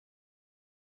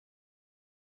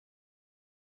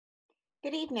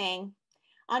Good evening.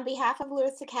 On behalf of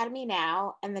Lewis Academy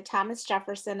Now and the Thomas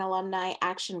Jefferson Alumni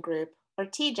Action Group, or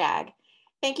TJAG,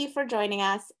 thank you for joining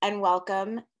us and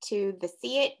welcome to the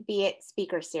See It, Be It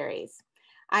speaker series.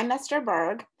 I'm Esther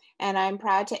Berg, and I'm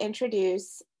proud to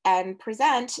introduce and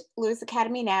present Lewis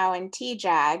Academy Now and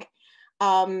TJAG,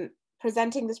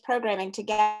 presenting this programming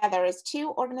together as two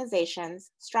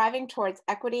organizations striving towards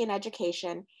equity in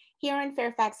education here in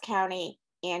Fairfax County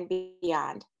and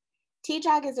beyond.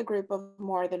 TJAG is a group of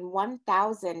more than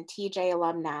 1,000 TJ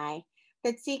alumni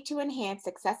that seek to enhance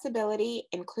accessibility,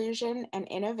 inclusion, and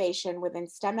innovation within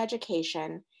STEM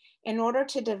education in order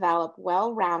to develop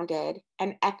well-rounded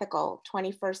and ethical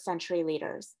 21st century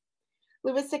leaders.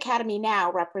 Lewis Academy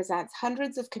Now represents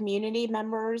hundreds of community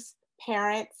members,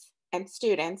 parents, and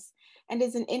students, and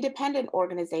is an independent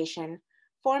organization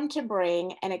formed to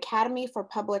bring an academy for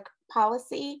public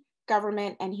policy,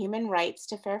 government, and human rights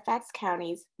to Fairfax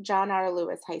County's John R.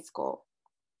 Lewis High School.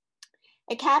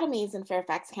 Academies in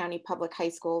Fairfax County public high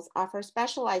schools offer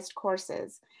specialized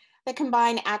courses that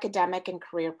combine academic and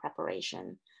career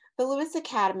preparation. The Lewis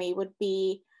Academy would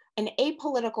be an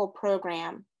apolitical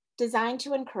program designed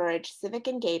to encourage civic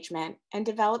engagement and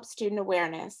develop student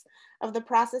awareness of the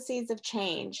processes of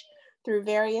change through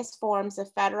various forms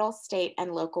of federal, state,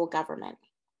 and local government.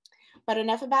 But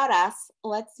enough about us,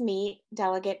 let's meet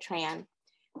Delegate Tran.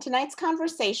 Tonight's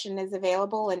conversation is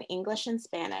available in English and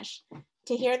Spanish.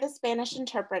 To hear the Spanish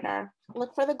interpreter,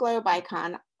 look for the globe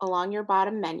icon along your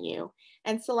bottom menu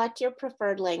and select your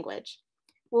preferred language.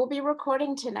 We'll be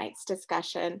recording tonight's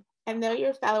discussion, and though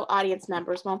your fellow audience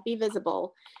members won't be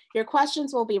visible, your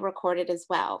questions will be recorded as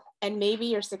well, and maybe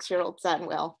your 6-year-old son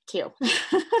will too.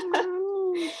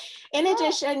 In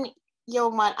addition,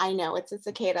 you'll want, I know it's a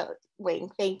cicada wing,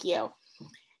 thank you.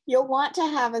 You'll want to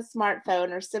have a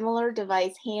smartphone or similar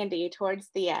device handy towards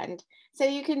the end so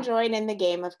you can join in the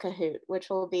game of Kahoot, which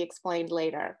will be explained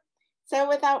later. So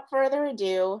without further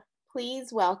ado,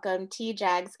 please welcome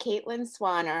TJAG's Caitlin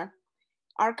Swanner,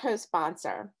 our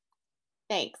co-sponsor.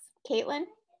 Thanks. Caitlin?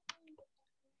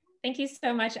 Thank you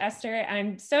so much, Esther.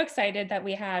 I'm so excited that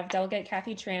we have Delegate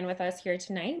Kathy Tran with us here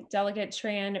tonight. Delegate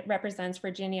Tran represents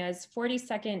Virginia's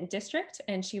 42nd district,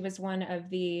 and she was one of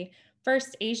the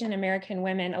first Asian American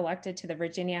women elected to the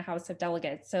Virginia House of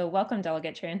Delegates. So welcome,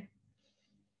 Delegate Tran.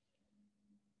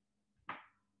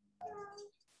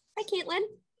 Hi, Caitlin.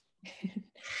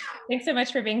 Thanks so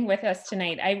much for being with us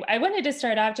tonight. I wanted to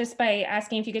start off just by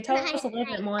asking if you could tell us a little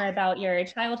bit more about your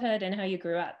childhood and how you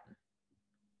grew up.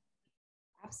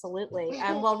 Absolutely.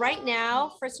 Well, right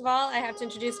now, first of all, I have to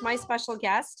introduce my special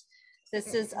guest.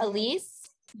 This is Elise,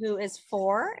 who is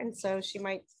 4, and so she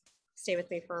might stay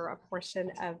with me for a portion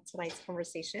of tonight's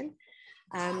conversation.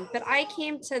 But I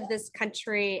came to this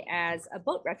country as a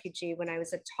boat refugee when I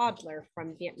was a toddler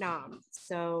from Vietnam.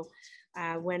 So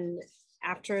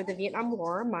after the Vietnam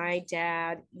War, my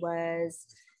dad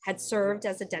had served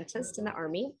as a dentist in the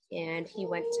Army, and he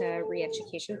went to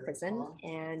re-education prison.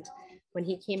 And when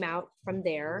he came out from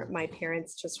there, my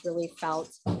parents just really felt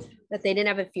that they didn't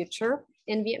have a future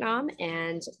in Vietnam,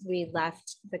 and we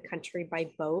left the country by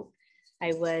boat.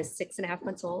 I was 6.5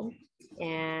 months old,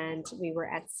 and we were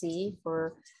at sea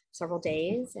for several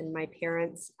days. And my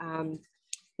parents,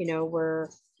 were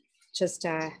just,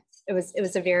 it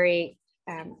was a very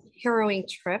harrowing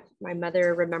trip. My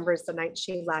mother remembers the night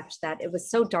she left that it was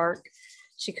so dark,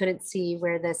 she couldn't see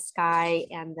where the sky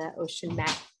and the ocean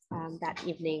met that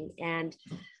evening. And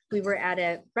we were at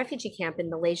a refugee camp in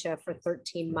Malaysia for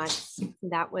 13 months.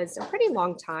 That was a pretty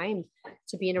long time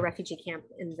to be in a refugee camp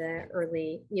in the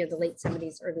the late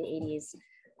 70s, early 80s.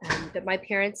 But my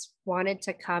parents wanted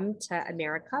to come to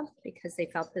America because they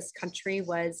felt this country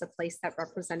was a place that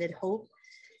represented hope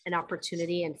and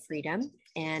opportunity and freedom.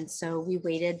 And so we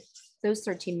waited those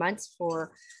 13 months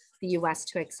for the US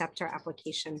to accept our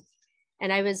application.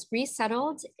 And I was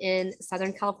resettled in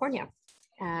Southern California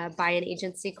by an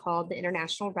agency called the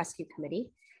International Rescue Committee.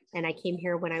 And I came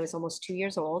here when I was almost 2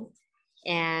 years old.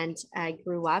 And I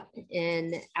grew up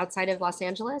outside of Los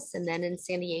Angeles and then in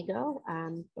San Diego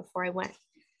before I went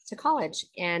to college.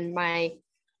 And my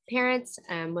parents,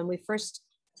 when we first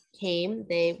came,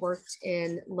 they worked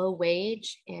in low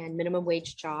wage and minimum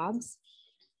wage jobs.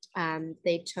 My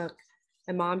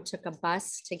mom took a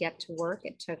bus to get to work.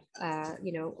 It took,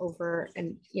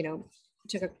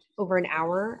 over an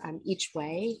hour each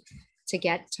way to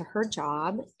get to her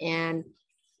job. And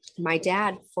my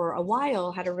dad, for a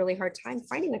while, had a really hard time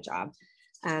finding a job.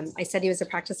 I said he was a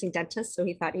practicing dentist, so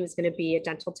he thought he was going to be a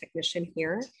dental technician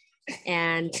here.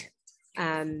 And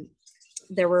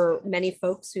there were many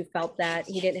folks who felt that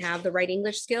he didn't have the right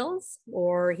English skills,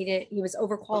 or he was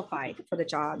overqualified for the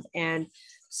job. And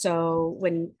so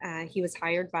when he was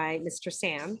hired by Mr.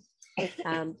 Sam,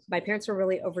 my parents were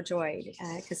really overjoyed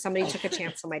because somebody took a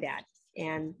chance on my dad.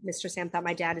 And Mr. Sam thought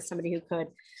my dad is somebody who could,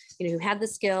 who had the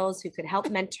skills, who could help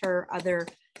mentor other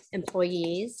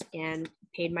employees, and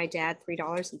paid my dad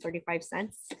 $3.35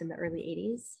 in the early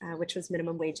 80s, which was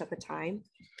minimum wage at the time.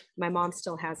 My mom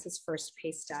still has his first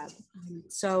pay stub.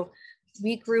 So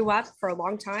we grew up for a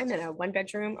long time in a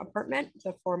 1-bedroom apartment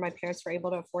before my parents were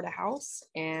able to afford a house.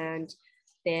 And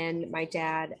then my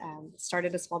dad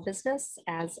started a small business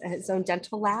as his own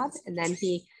dental lab. And then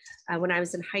he, when I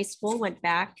was in high school, went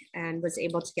back and was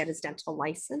able to get his dental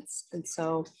license. And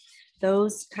so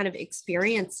those kind of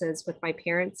experiences with my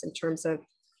parents in terms of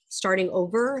starting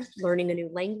over, learning a new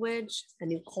language, a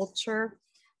new culture,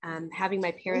 having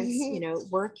my parents,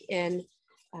 work in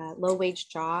low-wage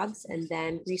jobs and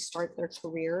then restart their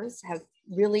careers have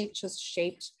really just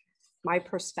shaped my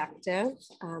perspective,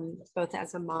 both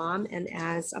as a mom and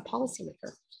as a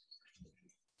policymaker.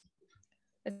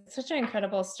 It's such an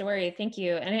incredible story. Thank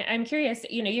you. And I'm curious,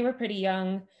 you were pretty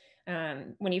young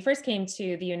when you first came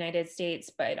to the United States,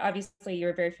 but obviously you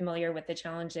were very familiar with the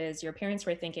challenges your parents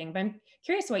were thinking. But I'm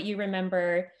curious what you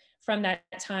remember from that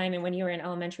time and when you were in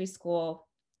elementary school,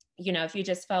 if you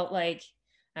just felt like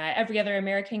every other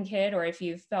American kid, or if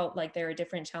you felt like there were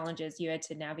different challenges you had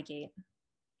to navigate.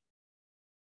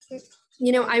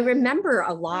 I remember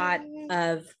a lot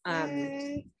of,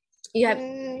 hold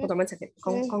on one second.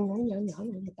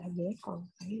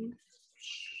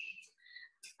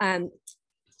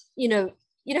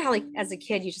 How like as a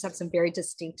kid, you just have some very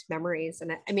distinct memories.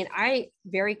 And I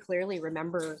very clearly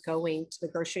remember going to the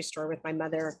grocery store with my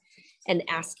mother and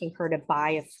asking her to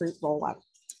buy a fruit roll-up.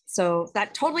 So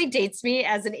that totally dates me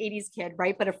as an 80s kid,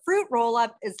 right? But a fruit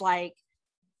roll-up is like,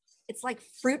 it's like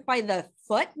fruit by the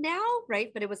foot now,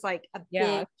 right? But it was like a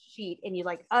big sheet and you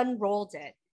like unrolled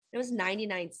it. It was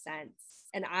 99 cents.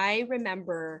 And I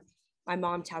remember my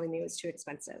mom telling me it was too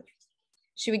expensive.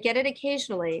 She would get it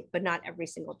occasionally, but not every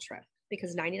single trip,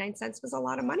 because 99 cents was a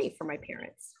lot of money for my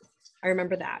parents. I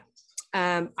remember that.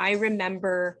 I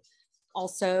remember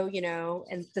also,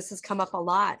 and this has come up a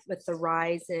lot with the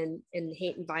rise in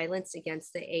hate and violence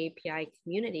against the AAPI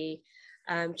community.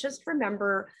 Just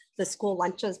remember the school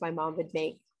lunches my mom would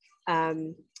make,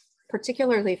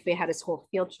 particularly if we had a school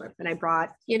field trip and I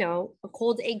brought, a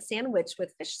cold egg sandwich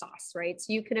with fish sauce, right?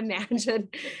 So you can imagine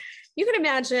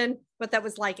what that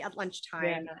was like at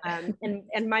lunchtime. Yeah.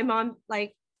 And my mom,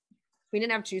 like, we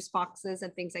didn't have juice boxes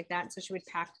and things like that. So she would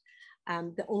pack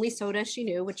the only soda she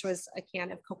knew, which was a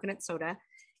can of coconut soda.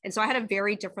 And so I had a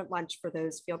very different lunch for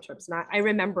those field trips. And I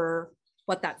remember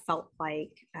what that felt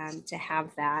like to have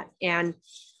that. And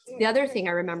the other thing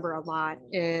I remember a lot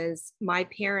is my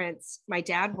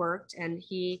dad worked and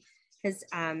he was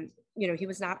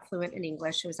not fluent in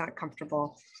English. He was not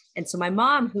comfortable. And so my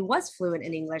mom, who was fluent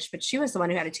in English, but she was the one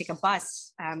who had to take a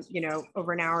bus,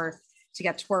 over an hour to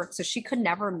get to work. So she could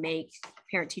never make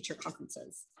parent-teacher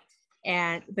conferences.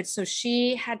 But so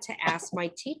she had to ask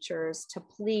my teachers to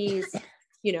please,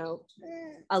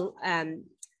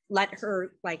 let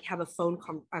her like have a phone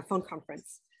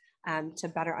conference to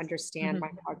better understand my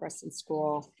progress in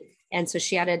school. And so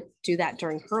she had to do that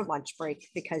during her lunch break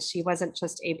because she wasn't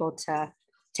just able to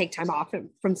take time off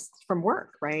from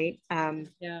work, right?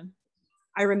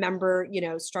 I remember,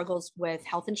 struggles with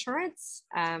health insurance,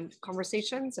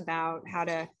 conversations about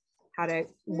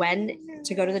when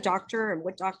to go to the doctor and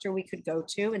what doctor we could go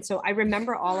to. And so I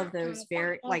remember all of those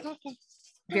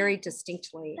very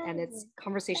distinctly. And it's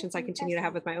conversations I continue to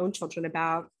have with my own children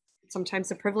about sometimes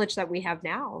the privilege that we have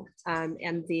now,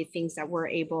 and the things that we're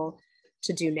able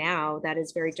to do now that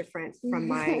is very different from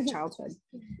my childhood.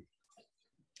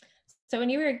 So when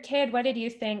you were a kid, what did you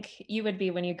think you would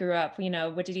be when you grew up?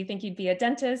 What did you think you'd be, a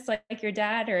dentist like your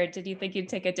dad, or did you think you'd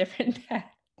take a different path?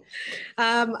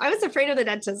 I was afraid of the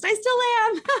dentist. I still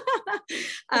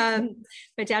am.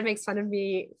 My dad makes fun of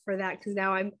me for that because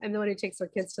now I'm the one who takes our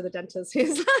kids to the dentist.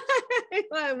 He's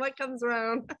like, what comes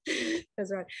around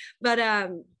goes around. But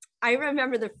I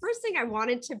remember the first thing I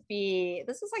wanted to be,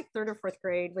 this was like 3rd or 4th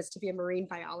grade, was to be a marine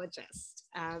biologist.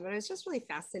 And I was just really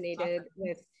fascinated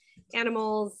with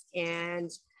animals.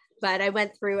 But I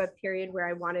went through a period where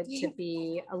I wanted to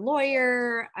be a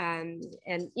lawyer, and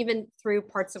even through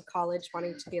parts of college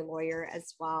wanting to be a lawyer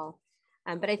as well.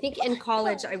 But I think in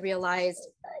college, I realized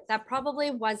that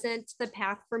probably wasn't the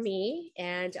path for me.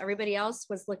 And everybody else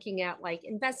was looking at like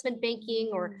investment banking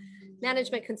or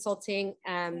management consulting.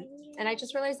 And I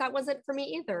just realized that wasn't for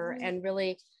me either. And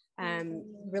really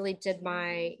really did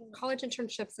my college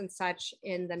internships and such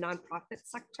in the nonprofit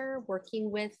sector,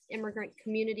 working with immigrant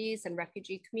communities and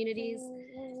refugee communities,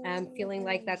 feeling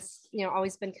like that's,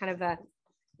 always been kind of a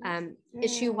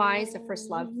issue-wise, a first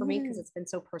love for me because it's been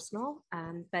so personal,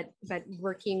 but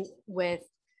working with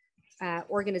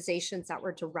organizations that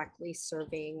were directly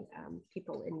serving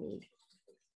people in need.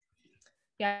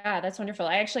 Yeah, that's wonderful.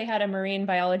 I actually had a marine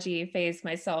biology phase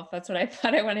myself. That's what I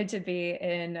thought I wanted to be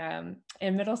in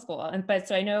middle school. But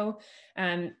so I know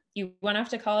you went off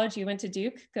to college, you went to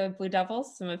Duke, go Blue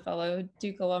Devils. I'm a fellow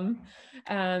Duke alum.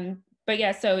 But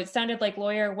yeah, so it sounded like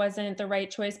lawyer wasn't the right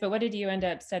choice, but what did you end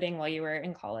up studying while you were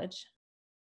in college?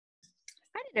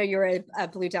 I didn't know you were a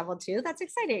Blue Devil too. That's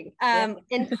exciting.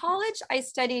 In college, I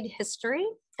studied history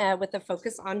with a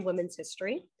focus on women's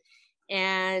history.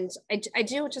 And I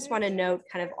do just want to note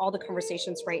kind of all the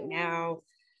conversations right now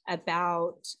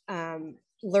about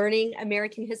learning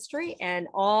American history and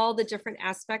all the different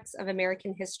aspects of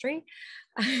American history.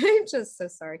 I'm just so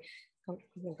sorry.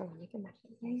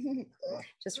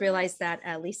 Just realized that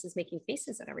Lisa's making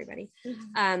faces at everybody.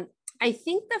 I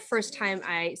think the first time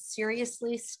I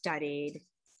seriously studied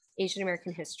Asian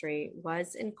American history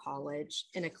was in college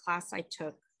in a class I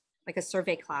took, like a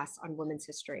survey class on women's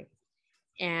history.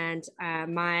 And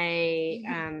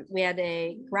we had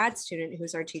a grad student who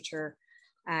was our teacher,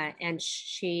 and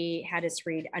she had us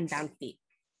read Unbound Feet.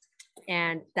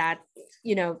 And that,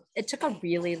 it took a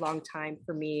really long time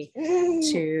for me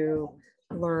to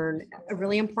learn a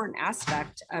really important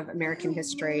aspect of American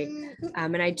history.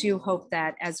 And I do hope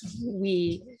that as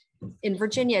we in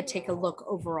Virginia take a look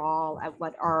overall at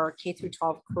what our K through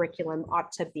 12 curriculum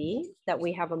ought to be, that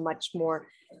we have a much more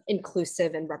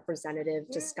inclusive and representative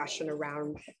discussion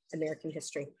around American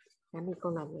history.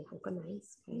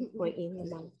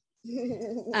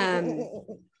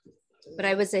 But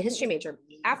I was a history major.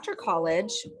 After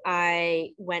college,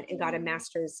 I went and got a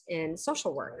master's in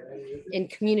social work, in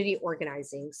community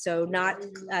organizing. So not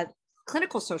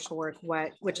clinical social work,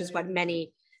 which is what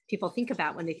many people think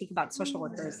about when they think about social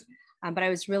workers. But I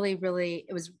was really,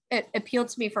 it appealed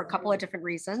to me for a couple of different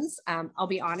reasons. I'll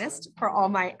be honest, for all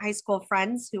my high school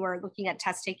friends who are looking at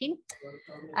test taking,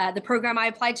 the program I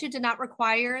applied to did not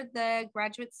require the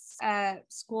graduate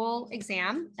school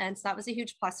exam. And so that was a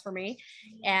huge plus for me.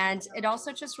 And it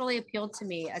also just really appealed to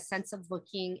me, a sense of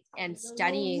looking and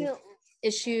studying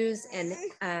issues and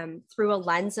through a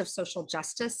lens of social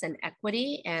justice and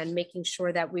equity, and making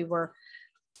sure that we were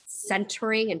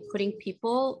centering and putting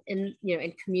people in,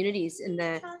 in communities in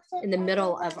the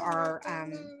middle of our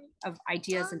of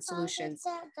ideas and solutions.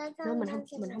 All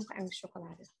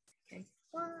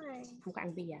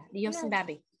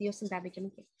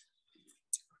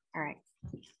right,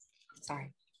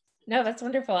 sorry. No, that's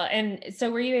wonderful. And so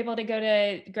were you able to go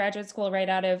to graduate school right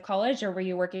out of college, or were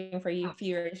you working for a few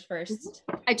years first?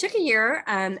 I took a year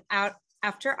out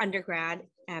after undergrad,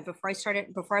 before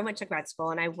I went to grad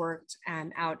school, and I worked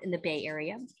out in the Bay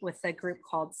Area with a group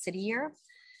called City Year.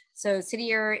 So City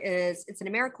Year it's an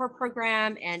AmeriCorps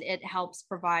program, and it helps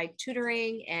provide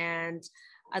tutoring and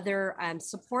other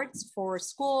supports for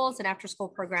schools and after school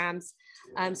programs.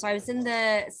 So I was in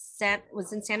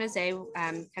San Jose,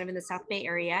 kind of in the South Bay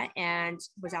area, and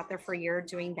was out there for a year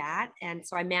doing that. And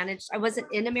so I wasn't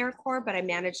in AmeriCorps, but I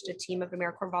managed a team of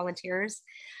AmeriCorps volunteers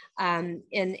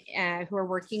who are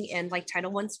working in like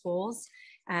Title I schools,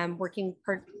 working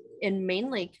in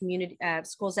mainly community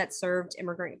schools that served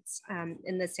immigrants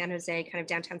in the San Jose, kind of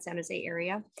downtown San Jose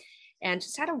area, and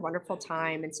just had a wonderful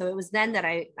time. And so it was then that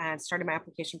I started my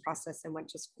application process and went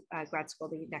to grad school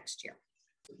the next year.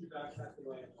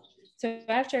 So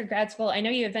after grad school, I know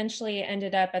you eventually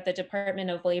ended up at the Department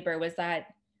of Labor. Was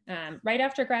that right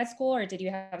after grad school, or did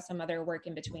you have some other work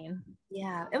in between?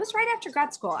 Yeah, it was right after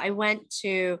grad school. I went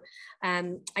to,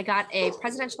 I got a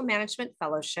presidential management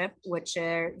fellowship, which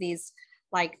are these,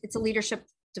 it's a leadership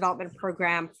development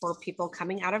program for people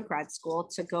coming out of grad school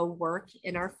to go work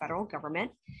in our federal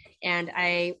government. And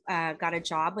I got a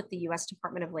job with the US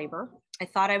Department of Labor. I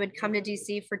thought I would come to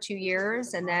DC for 2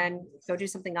 years and then go do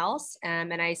something else.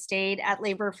 And I stayed at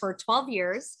Labor for 12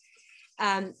 years.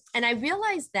 And I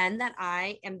realized then that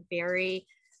I am very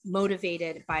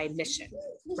motivated by mission,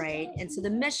 right? And so the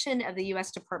mission of the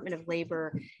US Department of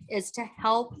Labor is to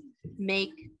help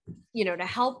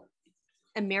help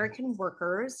American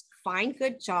workers find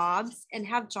good jobs and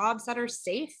have jobs that are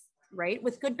safe, right,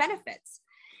 with good benefits,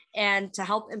 and to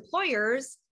help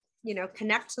employers,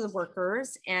 connect to the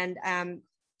workers and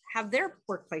have their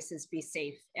workplaces be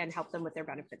safe and help them with their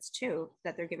benefits too,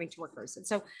 that they're giving to workers. And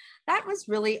so that was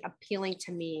really appealing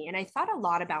to me. And I thought a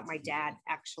lot about my dad,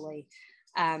 actually,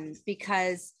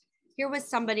 because here was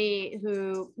somebody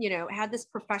who, you know, had this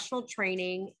professional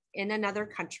training in another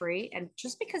country. And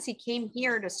just because he came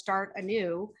here to start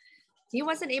anew, he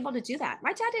wasn't able to do that.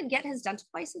 My dad didn't get his dental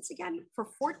license again for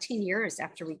 14 years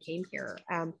after we came here,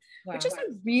 which is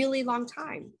a really long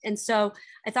time. And so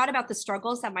I thought about the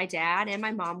struggles that my dad and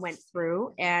my mom went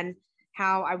through, and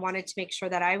how I wanted to make sure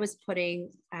that I was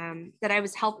that I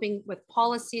was helping with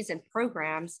policies and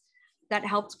programs that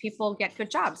helped people get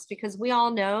good jobs. Because we all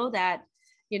know that,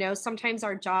 you know, sometimes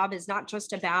our job is not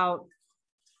just about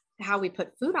how we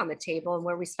put food on the table and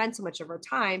where we spend so much of our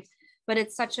time, but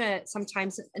it's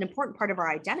sometimes an important part of our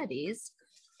identities.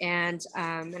 And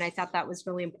I thought that was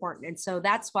really important. And so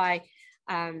that's why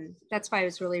I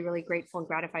was really, really grateful and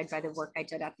gratified by the work I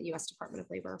did at the U.S. Department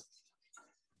of Labor.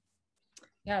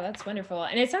 Yeah, that's wonderful.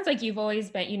 And it sounds like you've always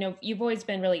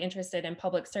been really interested in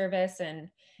public service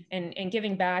and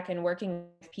giving back and working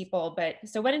with people. But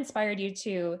so what inspired you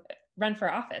to run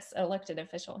for office, elected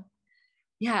official?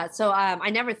 Yeah, so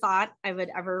I never thought I would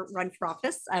ever run for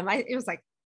office. It was like,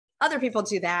 other people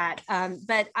do that.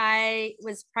 But I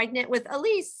was pregnant with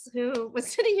Elise, who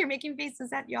was sitting here making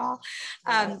faces at y'all.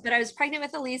 But I was pregnant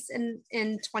with Elise in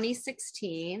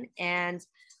 2016. And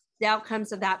the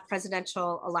outcomes of that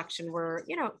presidential election were,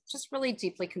 you know, just really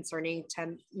deeply concerning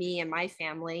to me and my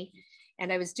family.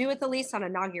 And I was due with Elise on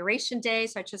inauguration day.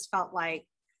 So I just felt like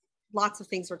lots of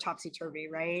things were topsy-turvy,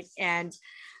 right? And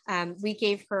we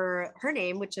gave her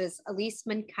name, which is Elise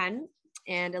Mun.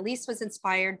 And Elise was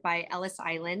inspired by Ellis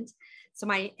Island. So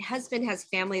my husband has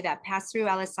family that passed through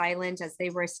Ellis Island as they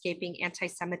were escaping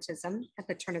anti-Semitism at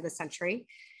the turn of the century.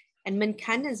 And Mun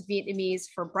is Vietnamese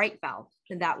for bright bell,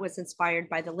 and that was inspired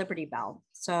by the Liberty Bell.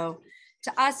 So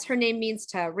to us, her name means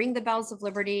to ring the bells of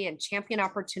liberty and champion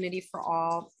opportunity for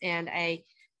all. And I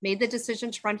made the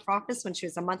decision to run for office when she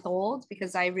was a month old,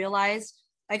 because I realized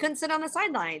I couldn't sit on the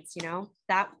sidelines. You know,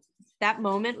 that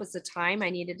moment was the time I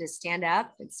needed to stand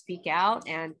up and speak out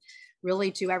and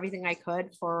really do everything I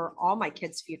could for all my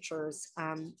kids' futures.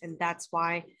 And that's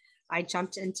why I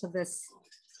jumped into this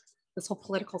whole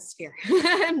political sphere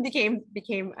and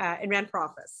and ran for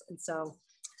office. And so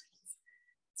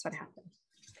that's what happened.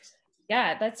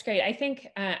 Yeah, that's great. I think,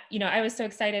 you know, I was so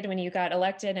excited when you got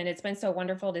elected, and it's been so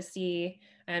wonderful to see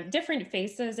different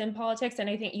faces in politics. And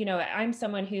I think, you know, I'm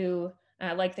someone who,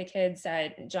 like the kids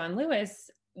at John Lewis,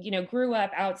 you know, grew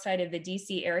up outside of the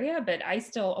DC area, but I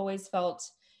still always felt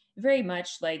very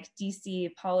much like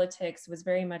DC politics was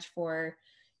very much for,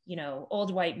 you know,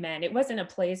 old white men. It wasn't a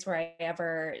place where I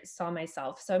ever saw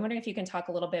myself. So I'm wondering if you can talk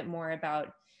a little bit more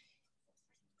about,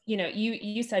 you know,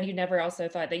 you said you never also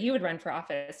thought that you would run for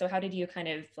office. So how did you kind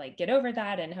of like get over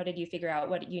that? And how did you figure out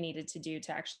what you needed to do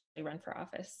to actually run for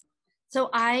office? So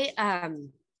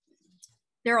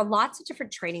there are lots of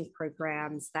different training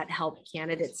programs that help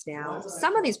candidates now.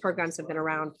 Some of these programs have been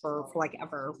around for like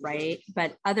ever, right?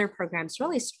 But other programs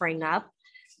really sprang up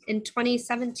in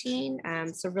 2017.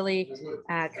 So really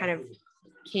kind of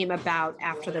came about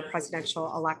after the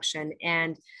presidential election.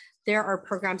 And there are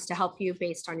programs to help you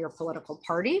based on your political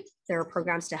party. There are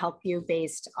programs to help you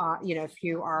based on, you know, if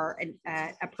you are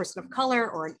a person of color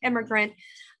or an immigrant,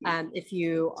 if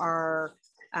you are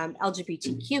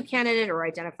LGBTQ candidate or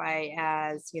identify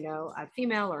as, you know, a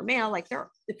female or male, like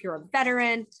if you're a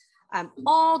veteran,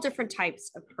 all different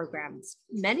types of programs.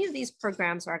 Many of these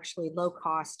programs are actually low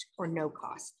cost or no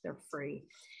cost. They're free.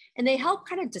 And they help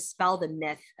kind of dispel the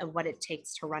myth of what it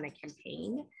takes to run a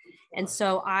campaign. And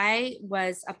so I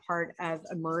was a part of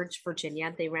Emerge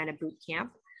Virginia. They ran a boot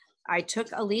camp. I took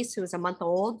Elise, who was a month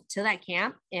old, to that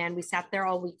camp, and we sat there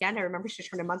all weekend. I remember she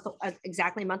turned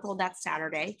exactly a month old that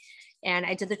Saturday, and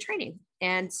I did the training.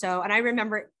 And I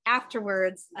remember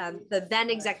afterwards, the then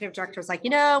executive director was like, you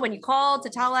know, when you called to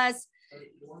tell us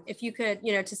if you could,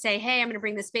 you know, to say, hey, I'm going to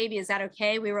bring this baby, is that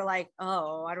okay? We were like,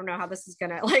 oh, I don't know how this is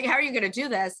going to, like, how are you going to do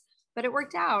this? But it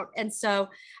worked out. And so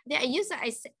yeah,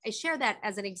 I share that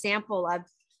as an example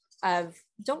of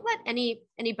don't let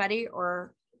anybody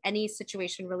or any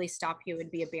situation really stop you and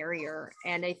be a barrier.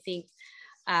 And I think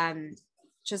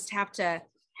just have to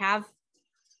have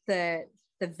the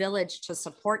village to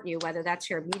support you, whether that's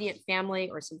your immediate family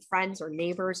or some friends or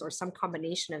neighbors or some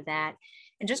combination of that,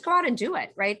 and just go out and do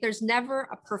it, right? There's never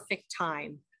a perfect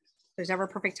time. There's never a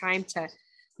perfect time to,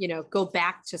 you know, go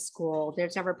back to school.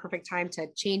 There's never a perfect time to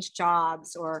change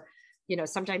jobs or, you know,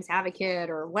 sometimes have a kid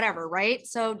or whatever, right?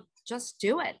 So just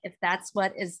do it. If that's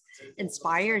what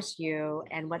inspires you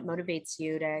and what motivates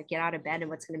you to get out of bed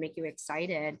and what's going to make you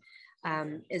excited,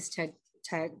 is to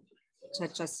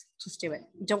just do it.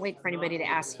 Don't wait for anybody to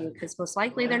ask you, because most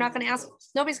likely they're not going to ask.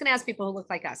 Nobody's going to ask people who look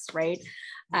like us, right?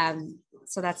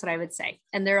 So that's what I would say.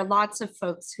 And there are lots of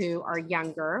folks who are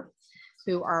younger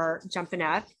who are jumping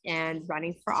up and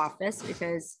running for office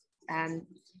because,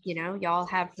 you know, y'all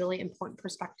have really important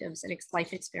perspectives and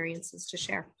life experiences to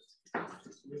share.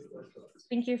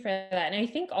 Thank you for that. And I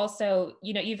think also,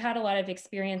 you know, you've had a lot of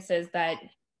experiences that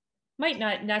might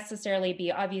not necessarily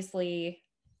be obviously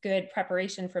good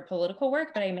preparation for political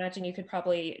work, but I imagine you could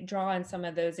probably draw on some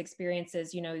of those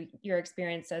experiences, you know, your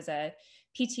experience as a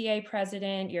PTA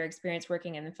president, your experience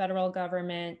working in the federal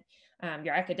government,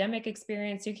 your academic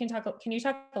experience. So can you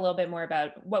talk a little bit more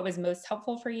about what was most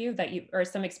helpful for you that you, or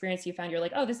some experience you found you're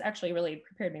like, oh, this actually really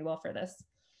prepared me well for this?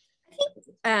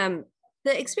 I think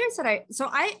the experience that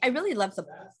I really love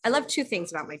I love two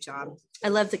things about my job. I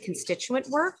love the constituent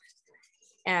work,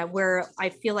 where I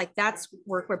feel like that's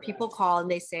work where people call and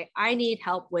they say, I need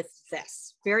help with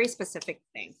this very specific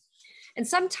thing. And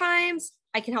sometimes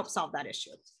I can help solve that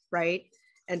issue, right?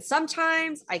 And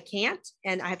sometimes I can't,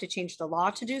 and I have to change the law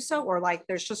to do so, or like,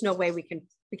 there's just no way we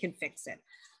can fix it.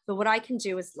 But what I can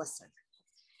do is listen.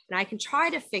 And I can try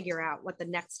to figure out what the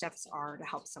next steps are to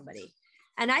help somebody.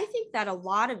 And I think that a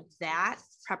lot of that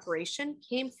preparation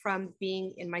came from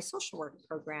being in my social work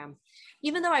program.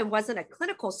 Even though I wasn't a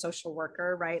clinical social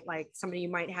worker, right? Like somebody you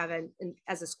might have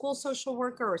as a school social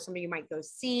worker, or somebody you might go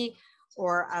see,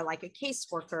 or like a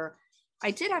caseworker,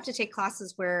 I did have to take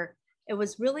classes where it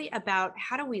was really about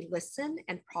how do we listen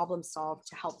and problem solve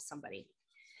to help somebody.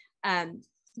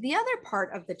 The other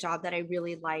part of the job that I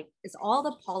really like is all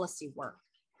the policy work.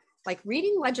 Like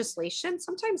reading legislation,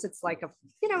 sometimes it's like a,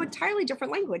 you know, entirely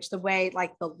different language, the way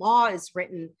like the law is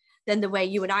written than the way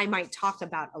you and I might talk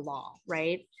about a law,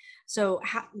 right? So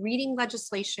reading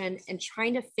legislation and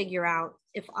trying to figure out,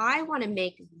 if I want to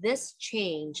make this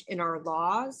change in our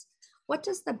laws, what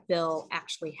does the bill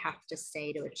actually have to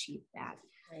say to achieve that?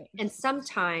 Right. And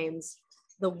sometimes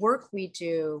the work we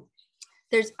do,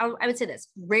 I would say this,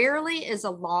 rarely is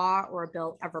a law or a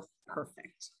bill ever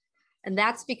perfect. And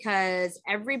that's because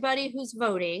everybody who's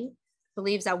voting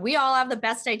believes that we all have the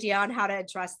best idea on how to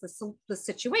address the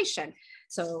situation.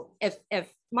 So if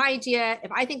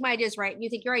I think my idea is right and you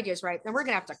think your idea is right, then we're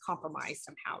going to have to compromise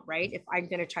somehow, right? If I'm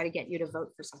going to try to get you to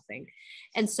vote for something.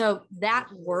 And so that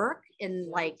work in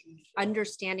like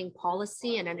understanding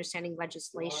policy and understanding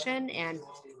legislation, and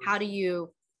how do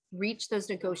you reach those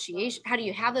negotiations? How do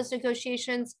you have those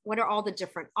negotiations? What are all the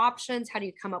different options? How do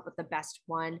you come up with the best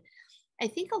one? I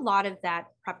think a lot of that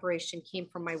preparation came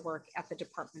from my work at the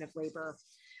Department of Labor.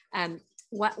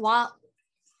 While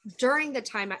during the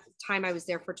time I was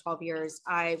there for 12 years,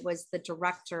 I was the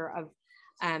director of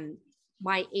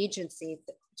my agency.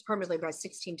 The Department of Labor has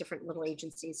 16 different little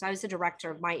agencies. So I was the director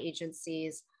of my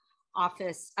agency's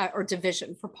office or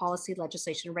division for policy,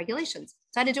 legislation, and regulations.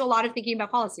 So I had to do a lot of thinking about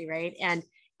policy, right? And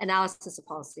analysis of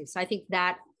policy. So I think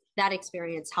that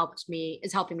experience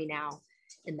is helping me now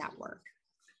in that work.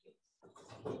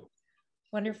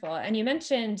 Wonderful. And you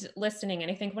mentioned listening.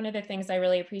 And I think one of the things I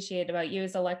really appreciate about you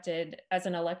as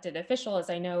an elected official is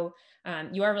I know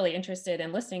you are really interested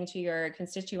in listening to your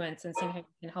constituents and seeing how you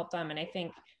can help them. And I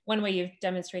think one way you've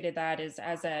demonstrated that is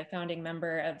as a founding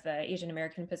member of the Asian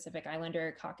American Pacific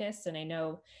Islander Caucus. And I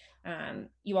know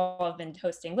you all have been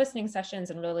hosting listening sessions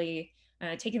and really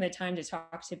taking the time to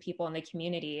talk to people in the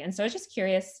community. And so I was just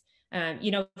curious,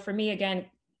 you know, for me, again,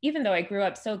 even though I grew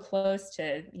up so close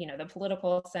to, you know, the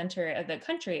political center of the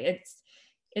country,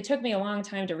 it took me a long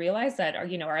time to realize that,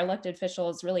 our elected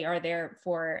officials really are there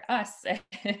for us.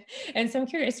 And so I'm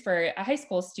curious, for a high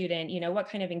school student, what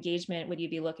kind of engagement would you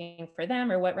be looking for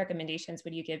them, or what recommendations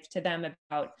would you give to them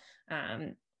about,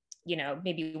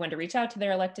 maybe when to reach out to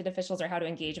their elected officials or how to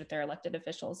engage with their elected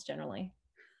officials generally?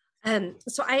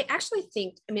 So I actually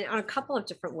think, on a couple of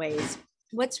different ways.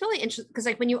 What's really interesting, because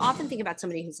like when you often think about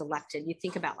somebody who's elected, you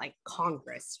think about like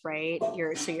Congress, right?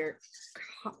 Your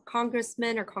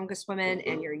congressman or congresswoman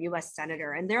and your US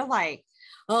senator, and they're like,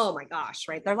 oh my gosh,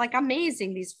 right? They're like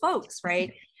amazing, these folks,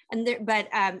 right? And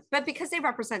but because they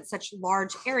represent such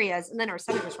large areas, and then our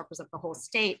senators represent the whole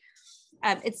state,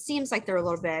 it seems like they're a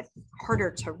little bit harder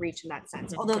to reach in that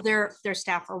sense. Although their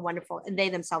staff are wonderful, and they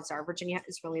themselves are. Virginia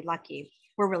is really lucky.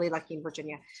 We're really lucky in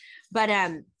Virginia, but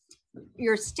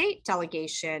your state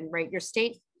delegation, right? Your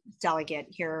state delegate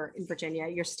here in Virginia,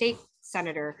 your state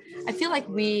senator. I feel like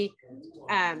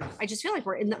I just feel like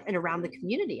we're in and around the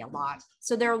community a lot.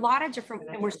 So there are a lot of different,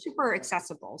 and we're super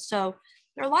accessible. So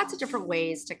there are lots of different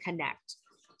ways to connect.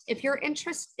 If you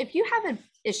have an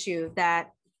issue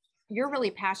that you're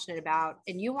really passionate about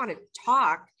and you want to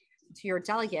talk to your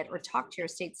delegate or talk to your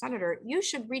state senator, you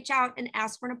should reach out and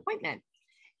ask for an appointment.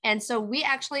 And so we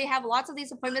actually have lots of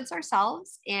these appointments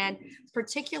ourselves, and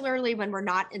particularly when we're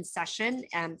not in session,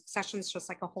 and session is just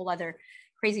like a whole other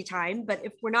crazy time. But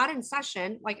if we're not in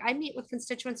session, like I meet with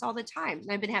constituents all the time.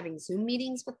 I've been having Zoom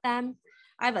meetings with them.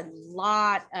 I have a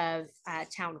lot of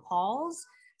town halls.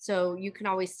 So you can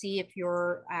always see if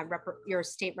your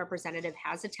state representative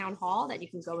has a town hall that you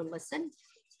can go and listen,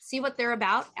 see what they're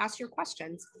about, ask your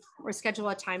questions, or schedule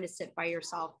a time to sit by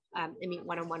yourself and meet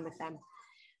one-on-one with them.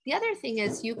 The other thing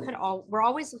is we're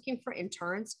always looking for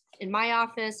interns in my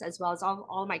office, as well as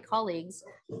all my colleagues.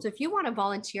 So if you want to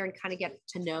volunteer and kind of get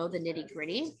to know the nitty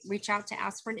gritty, reach out to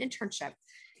ask for an internship.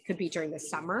 It could be during the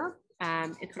summer.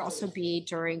 It could also be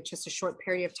during just a short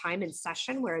period of time in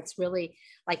session where it's really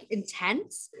like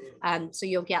intense. So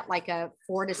you'll get like a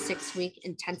 4 to 6 week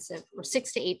intensive, or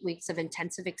 6 to 8 weeks of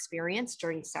intensive experience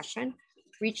during session.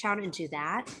 Reach out and do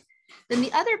that. Then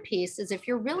the other piece is if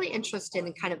you're really interested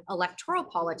in kind of electoral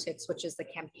politics, which is the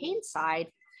campaign side,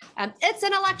 it's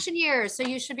an election year. So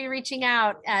you should be reaching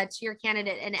out to your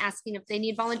candidate and asking if they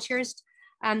need volunteers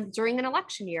during an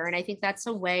election year. And I think that's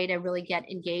a way to really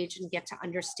get engaged and get to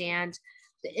understand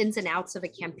the ins and outs of a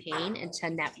campaign and to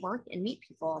network and meet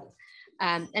people.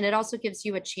 And it also gives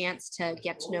you a chance to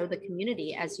get to know the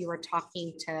community as you are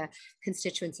talking to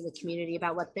constituents in the community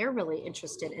about what they're really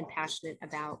interested and passionate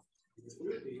about.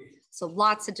 So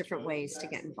lots of different ways to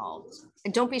get involved,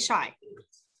 and don't be shy.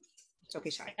 Don't be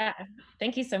shy. Yeah,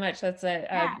 thank you so much. That's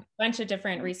a bunch of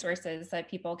different resources that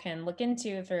people can look into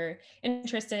if they're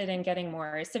interested in getting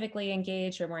more civically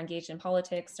engaged or more engaged in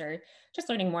politics, or just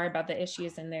learning more about the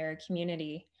issues in their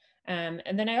community. And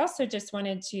then I also just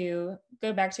wanted to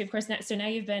go back to, of course, so now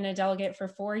you've been a delegate for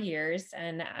 4 years,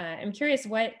 and I'm curious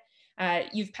what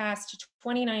you've passed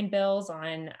 29 bills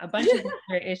on a bunch of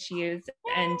different issues,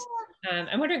 and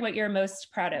I'm wondering what you're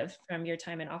most proud of from your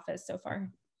time in office so far.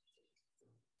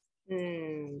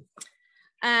 There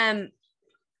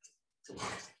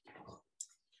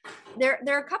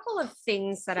are a couple of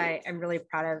things that I am really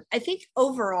proud of. I think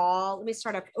overall, let me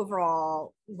start up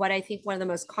overall. What I think one of the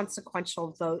most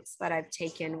consequential votes that I've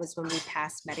taken was when we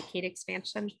passed Medicaid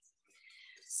expansion.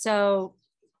 So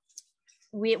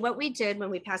what we did when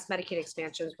we passed Medicaid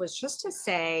expansions was just to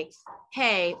say,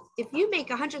 hey, if you make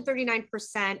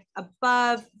 139%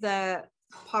 above the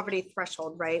poverty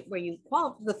threshold, right, where you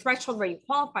the threshold where you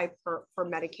qualify for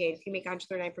Medicaid, if you make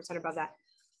 139% above that,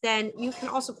 then you can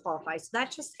also qualify. So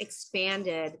that just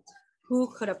expanded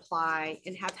who could apply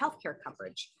and have healthcare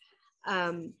coverage.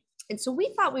 And so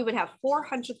we thought we would have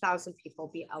 400,000 people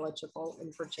be eligible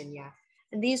in Virginia.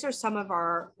 And these are some of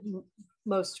our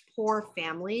most poor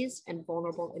families and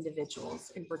vulnerable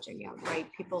individuals in Virginia,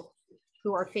 right? People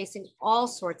who are facing all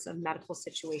sorts of medical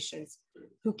situations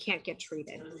who can't get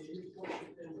treated.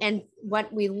 And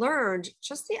what we learned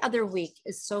just the other week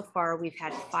is so far we've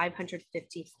had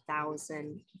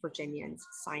 550,000 Virginians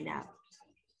sign up.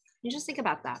 You just think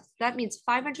about that. That means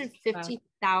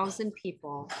 550,000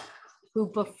 people who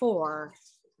before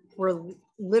were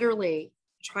literally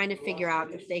trying to figure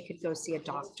out if they could go see a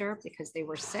doctor because they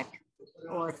were sick,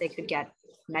 or if they could get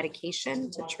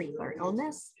medication to treat their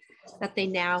illness, that they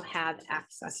now have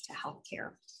access to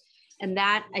healthcare. And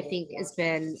that, I think, has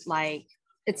been like,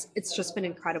 it's just been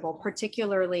incredible,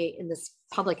 particularly in this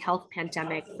public health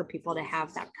pandemic, for people to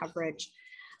have that coverage.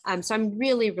 So I'm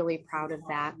really, really proud of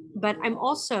that. But I'm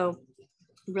also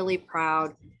really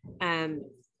proud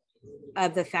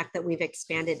of the fact that we've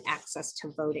expanded access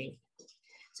to voting.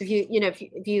 So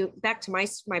if you back to my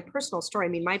personal story, I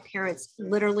mean, my parents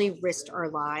literally risked our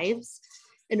lives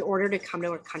in order to come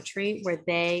to a country where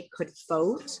they could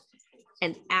vote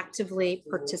and actively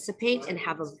participate and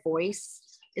have a voice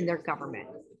in their government.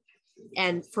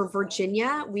 And for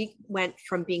Virginia, we went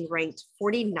from being ranked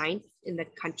 49th in the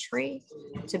country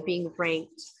to being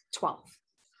ranked 12th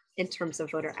in terms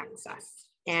of voter access.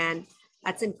 And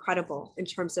that's incredible in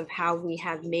terms of how we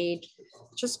have made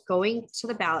just going to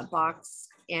the ballot box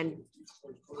and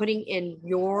putting in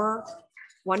your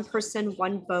one person,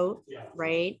 one vote,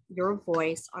 right? Your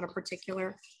voice on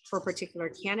for a particular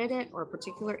candidate or a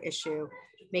particular issue,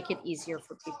 make it easier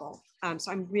for people.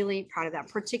 So I'm really proud of that,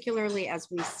 particularly as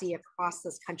we see across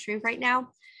this country right now,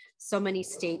 so many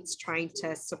states trying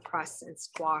to suppress and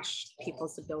squash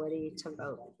people's ability to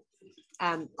vote.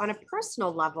 On a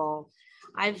personal level,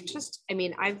 I've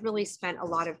really spent a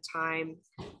lot of time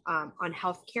on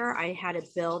healthcare. I had a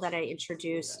bill that I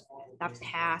introduced that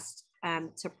passed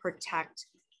to protect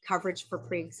coverage for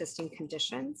pre-existing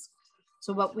conditions.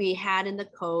 So what we had in the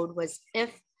code was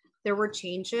if there were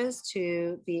changes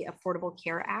to the Affordable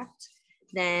Care Act,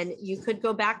 then you could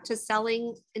go back to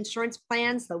selling insurance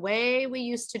plans the way we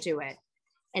used to do it.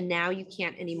 And now you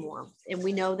can't anymore. And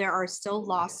we know there are still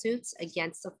lawsuits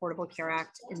against the Affordable Care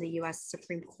Act in the US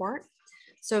Supreme Court.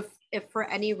 So if for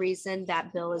any reason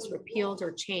that bill is repealed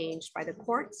or changed by the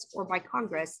courts or by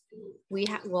Congress, we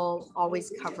will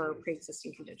always cover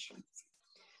pre-existing conditions.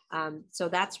 So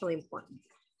that's really important.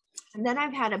 And then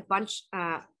I've had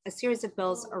a series of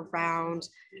bills around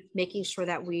making sure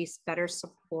that we better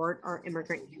support our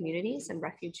immigrant communities and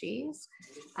refugees.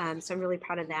 So I'm really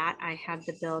proud of that. I had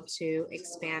the bill to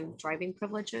expand driving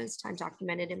privileges to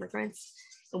undocumented immigrants.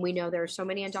 And we know there are so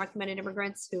many undocumented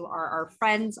immigrants who are our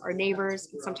friends, our neighbors,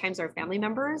 and sometimes our family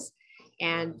members.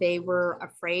 And they were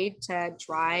afraid to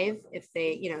drive if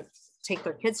they, take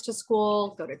their kids to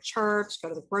school, go to church, go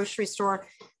to the grocery store,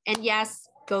 and yes,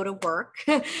 go to work.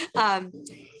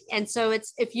 And so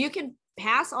if you can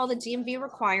pass all the DMV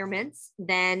requirements,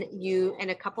 then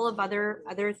and a couple of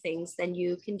other things, then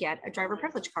you can get a driver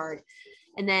privilege card.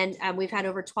 And then we've had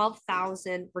over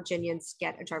 12,000 Virginians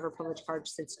get a driver privilege card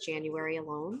since January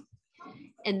alone.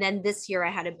 And then this year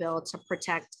I had a bill to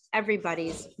protect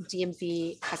everybody's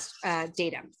DMV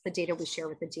data, the data we share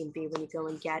with the DMV when you go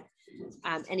and get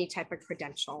any type of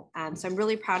credential. So I'm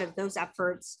really proud of those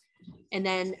efforts. And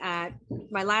then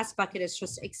my last bucket is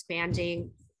just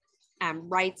expanding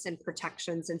rights and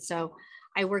protections. And so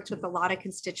I worked with a lot of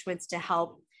constituents to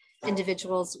help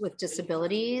individuals with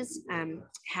disabilities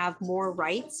have more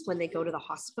rights when they go to the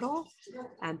hospital.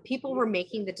 People were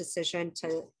making the decision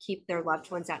to keep their loved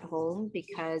ones at home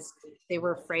because they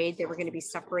were afraid they were going to be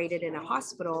separated in a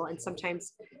hospital. And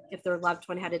sometimes if their loved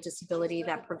one had a disability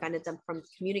that prevented them from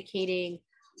communicating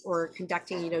or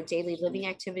conducting, daily living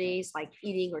activities like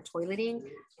eating or toileting,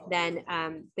 then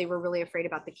they were really afraid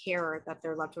about the care that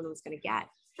their loved one was going to get.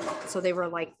 So they were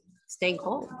like staying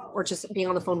home or just being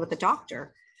on the phone with the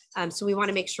doctor. So we want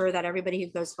to make sure that everybody who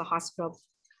goes to the hospital,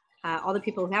 all the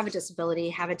people who have a disability,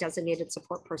 have a designated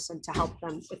support person to help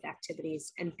them with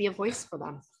activities and be a voice for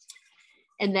them.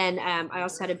 And then I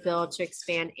also had a bill to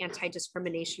expand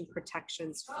anti-discrimination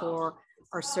protections for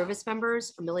our service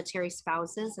members, our military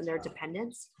spouses, and their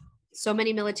dependents. So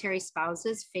many military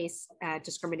spouses face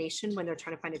discrimination when they're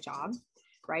trying to find a job,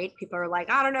 right? People are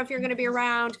like, I don't know if you're going to be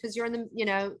around because you're in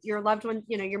the, your loved one,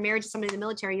 you're married to somebody in the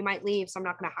military, you might leave, so I'm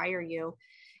not going to hire you.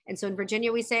 And so in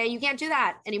Virginia, we say, you can't do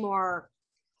that anymore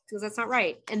because that's not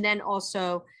right. And then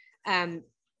also,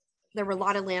 there were a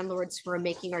lot of landlords who were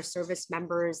making our service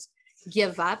members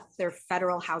give up their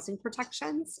federal housing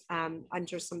protections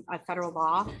under some federal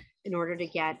law in order to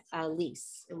get a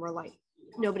lease. And we're like,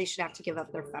 nobody should have to give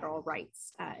up their federal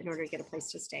rights in order to get a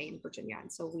place to stay in Virginia.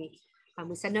 And so we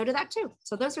said no to that too.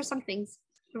 So those are some things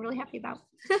I'm really happy about.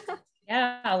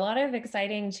 Yeah, a lot of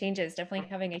exciting changes, definitely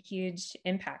having a huge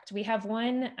impact. We have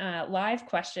one live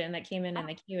question that came in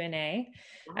the Q&A.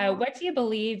 What do you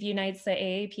believe unites the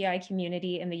AAPI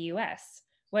community in the US?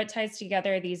 What ties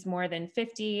together these more than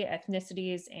 50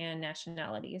 ethnicities and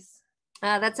nationalities?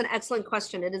 That's an excellent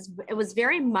question. It was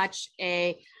very much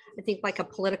I think like a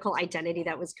political identity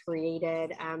that was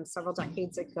created several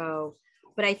decades ago.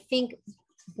 But I think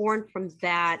born from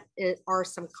that are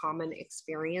some common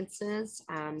experiences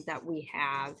that we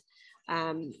have.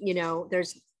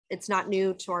 It's not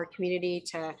new to our community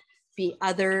to be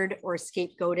othered or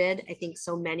scapegoated. I think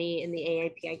so many in the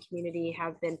AAPI community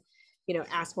have been,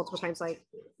 asked multiple times, like,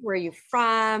 where are you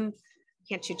from?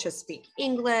 Can't you just speak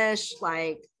English?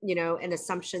 And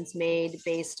assumptions made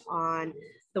based on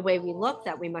the way we look,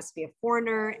 that we must be a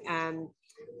foreigner.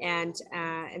 And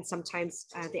sometimes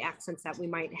the accents that we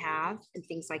might have and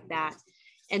things like that.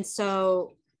 And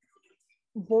so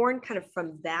born kind of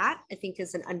from that, I think,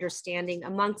 is an understanding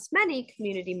amongst many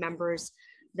community members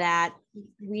that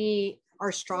we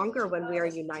are stronger when we are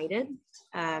united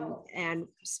and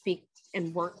speak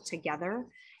and work together.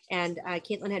 And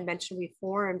Caitlin had mentioned we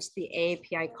formed the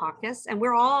AAPI caucus, and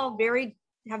we're all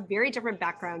have very different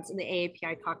backgrounds in the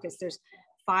AAPI caucus. There's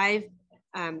 5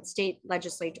 state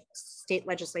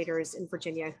legislators in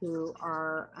Virginia who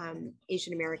are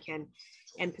Asian American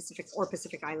and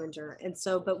Pacific Islander. And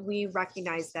so, but we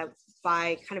recognize that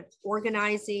by kind of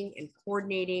organizing and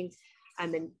coordinating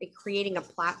and creating a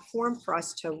platform for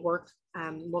us to work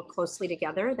more closely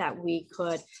together, that we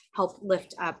could help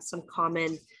lift up some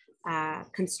common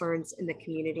concerns in the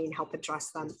community and help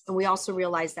address them. And we also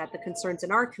realize that the concerns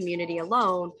in our community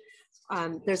alone,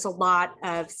 there's a lot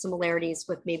of similarities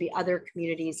with maybe other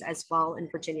communities as well in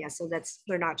Virginia. So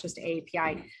they're not just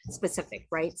AAPI specific,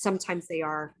 right? Sometimes they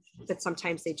are, but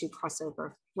sometimes they do cross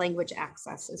over. Language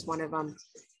access is one of them.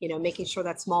 Making sure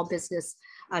that small business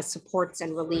supports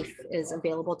and relief is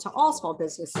available to all small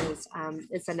businesses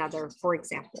is another, for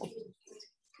example.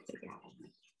 So, yeah.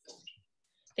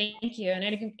 Thank you. And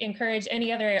I encourage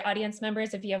any other audience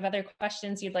members, if you have other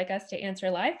questions you'd like us to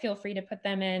answer live, feel free to put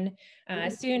them in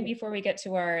soon before we get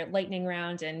to our lightning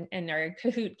round and our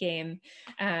Kahoot game.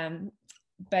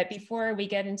 But before we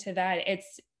get into that,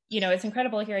 it's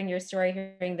incredible hearing your story,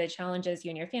 hearing the challenges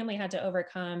you and your family had to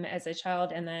overcome as a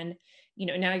child. And then,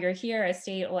 now you're here, a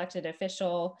state elected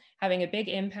official, having a big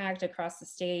impact across the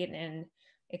state and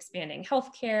expanding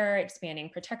healthcare, expanding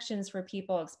protections for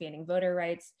people, expanding voter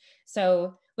rights.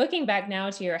 So looking back now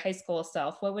to your high school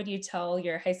self, what would you tell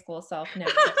your high school self now?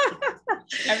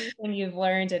 Everything you've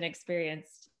learned and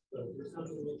experienced. I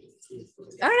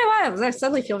don't know why I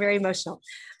suddenly feel very emotional.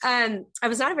 I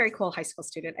was not a very cool high school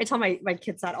student. I tell my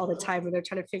kids that all the time when they're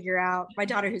trying to figure out, my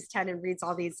daughter who's 10 and reads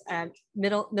all these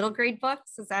middle grade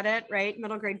books. Is that it? Right?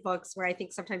 Middle grade books where I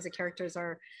think sometimes the characters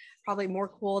are probably more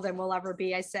cool than we'll ever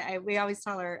be. We always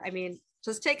tell her,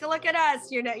 just take a look at us,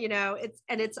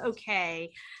 it's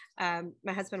okay.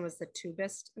 My husband was the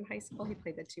tubist in high school. He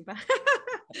played the tuba,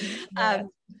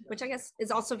 which I guess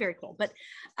is also very cool. But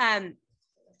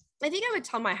I think I would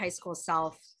tell my high school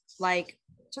self,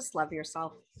 just love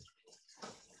yourself,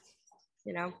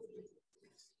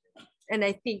 And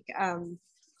I think, I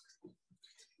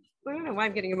don't know why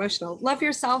I'm getting emotional. Love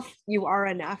yourself. You are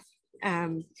enough.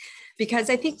 Because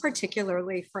I think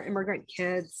particularly for immigrant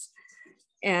kids,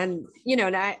 and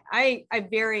and I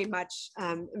very much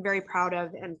very proud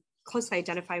of and closely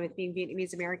identify with being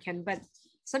Vietnamese American, but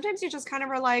sometimes you just kind of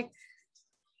are like,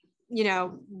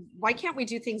 why can't we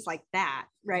do things like that,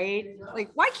 right? Like,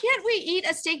 why can't we eat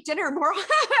a steak dinner more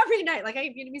every night? Like, I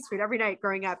eat Vietnamese food every night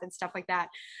growing up and stuff like that,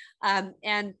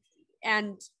 and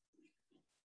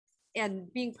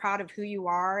being proud of who you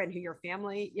are and who your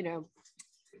family,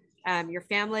 your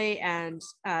family and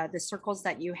the circles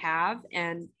that you have,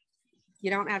 and you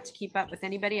don't have to keep up with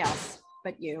anybody else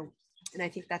but you. And I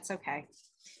think that's okay.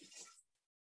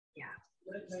 Yeah.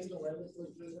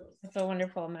 That's a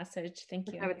wonderful message.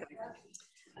 Thank you.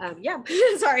 Yeah,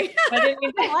 sorry. I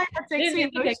didn't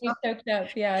mean to get you choked up.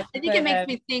 Yeah. I think it makes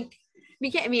me think,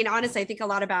 honestly, I think a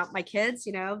lot about my kids,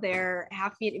 they're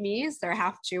half Vietnamese, they're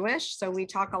half Jewish. So we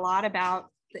talk a lot about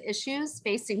the issues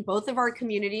facing both of our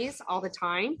communities all the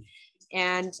time,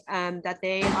 and that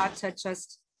they ought to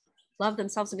just love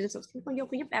themselves and be themselves.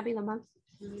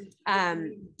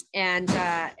 And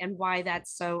why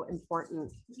that's so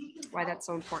important.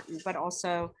 But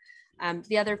also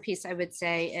the other piece I would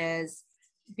say is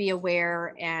be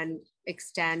aware and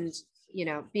extend, be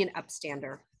an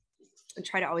upstander. And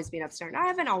try to always be an upstander. I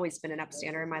haven't always been an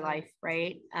upstander in my life,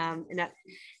 right?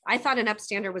 I thought an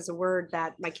upstander was a word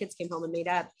that my kids came home and made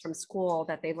up from school,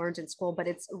 that they learned in school, but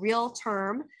it's a real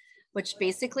term, which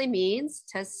basically means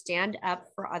to stand up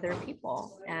for other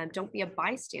people and don't be a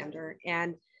bystander,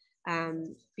 and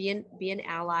be an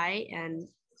ally and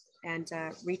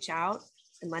reach out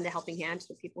and lend a helping hand to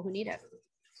the people who need it.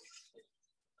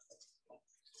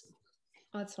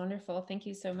 Oh, that's wonderful. Thank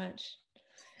you so much.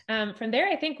 From there,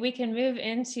 I think we can move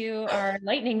into our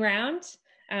lightning round.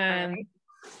 Have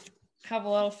a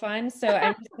little fun. So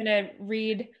I'm just going to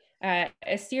read a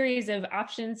series of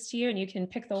options to you, and you can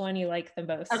pick the one you like the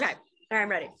most. Okay. All right, I'm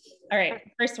ready. All right.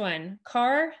 First one: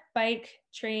 car, bike,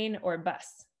 train, or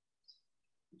bus?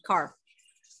 Car.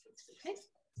 Okay.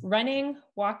 Running,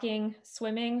 walking,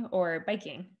 swimming, or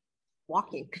biking?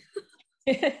 Walking.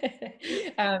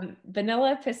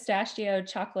 Vanilla, pistachio,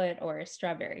 chocolate, or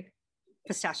strawberry?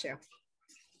 Pistachio.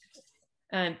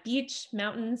 Beach,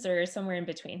 mountains, or somewhere in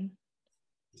between?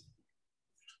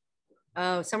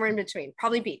 Oh, somewhere in between.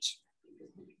 Probably beach.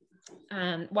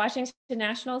 Washington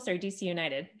Nationals or DC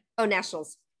United? Oh,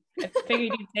 Nationals. I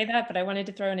figured you'd say that, but I wanted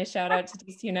to throw in a shout out to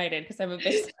DC United because I'm a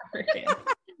big soccer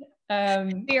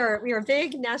fan. We are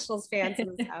big Nationals fans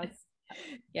in this house.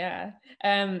 Yeah.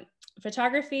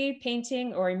 Photography,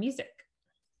 painting, or music?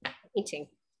 Painting.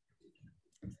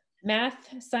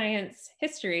 Math, science,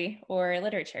 history, or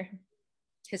literature?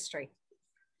 History.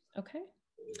 Okay.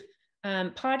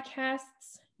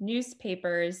 Podcasts,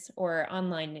 newspapers, or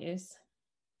online news?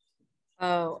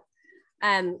 Oh,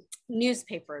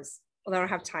 newspapers. Well, I don't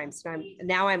have time, so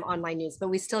now I'm online news, but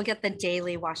we still get the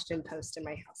daily Washington Post in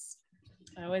my house.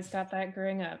 I always got that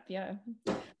growing up, yeah.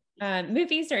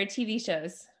 Movies or TV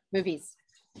shows? Movies.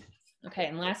 Okay,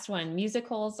 and last one,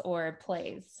 musicals or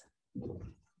plays?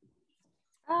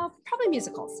 Probably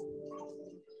musicals.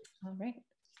 All right.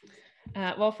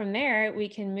 Well, from there, we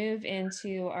can move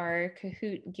into our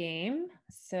Kahoot game.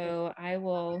 So I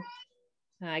will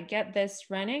get this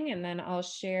running, and then I'll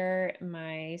share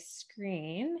my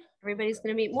screen. Everybody's going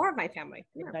to meet more of my family.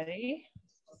 Everybody.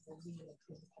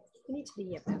 You need to be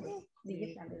Yep Abby. The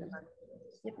Yep Abby.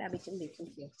 Yep Abby can be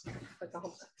confused.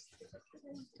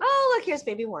 Oh, look, here's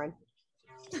baby Warren.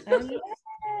 Oh, yay.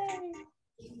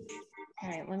 All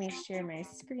right, let me share my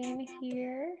screen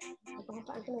here.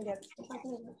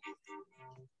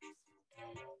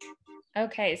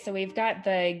 Okay, so we've got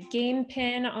the game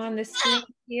pin on the screen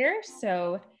here.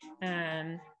 So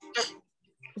if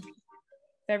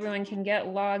everyone can get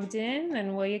logged in,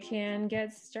 then we can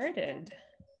get started.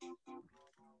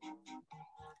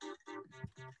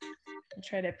 I'll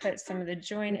try to put some of the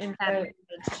join info in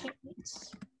the chat.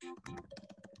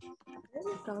 There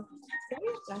we go. There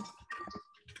you go.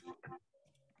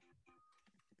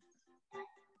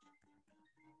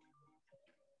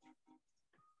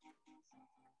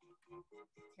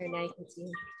 Here, now you can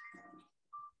see.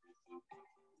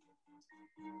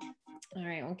 All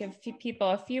right, we'll give people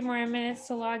a few more minutes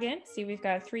to log in. See, we've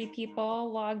got 3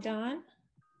 people logged on.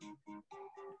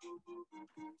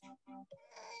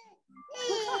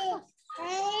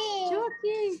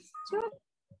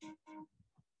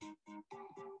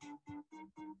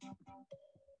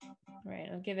 All right,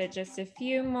 I'll give it just a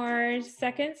few more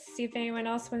seconds, see if anyone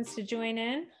else wants to join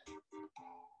in.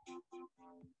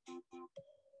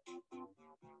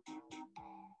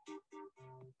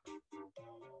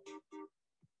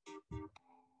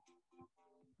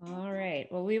 All right,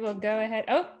 well, we will go ahead.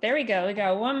 Oh, there we go. We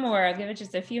got one more. I'll give it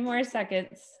just a few more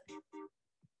seconds.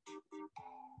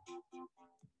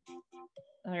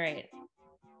 All right,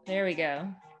 there we go.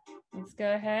 Let's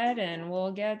go ahead and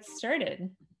we'll get started.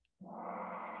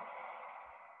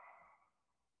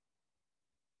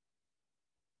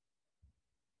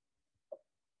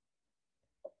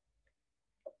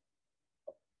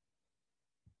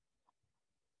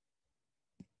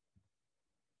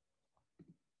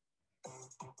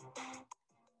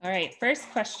 All right, first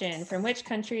question. From which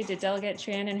country did Delegate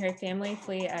Tran and her family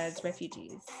flee as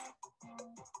refugees?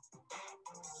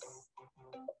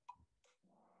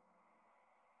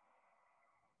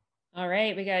 All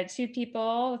right, we got 2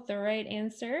 people with the right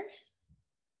answer.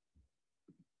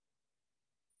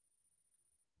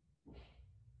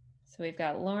 So we've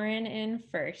got Lauren in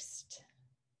first.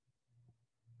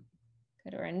 Go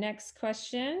to our next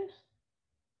question.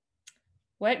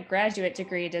 What graduate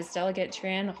degree does Delegate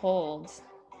Tran hold?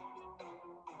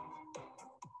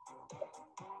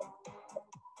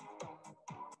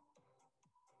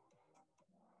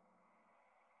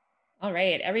 All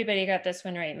right, everybody got this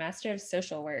one right. Master of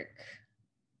Social Work.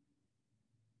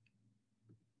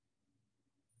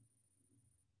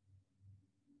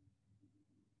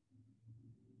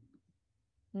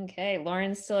 Okay,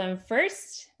 Lauren's still in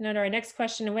first. Now to our next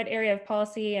question. What area of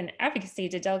policy and advocacy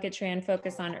did Delegate Tran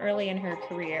focus on early in her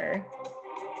career?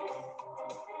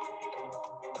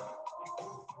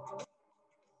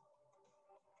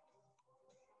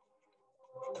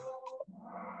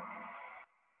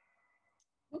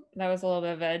 That was a little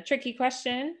bit of a tricky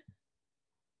question.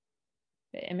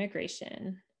 But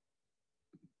immigration.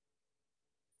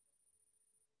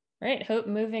 All right, Hope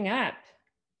moving up.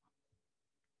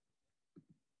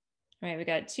 All right, we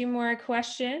got 2 more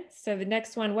questions. So the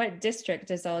next one, what district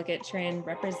does Delegate Tran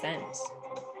represent?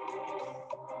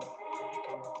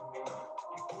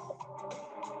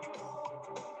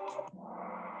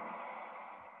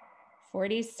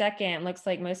 "42nd, looks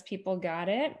like most people got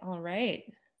it. All right.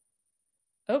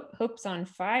 Oh, Hope's on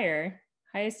fire.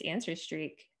 Highest answer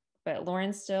streak, but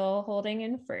Lauren's still holding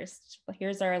in first.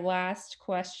 Here's our last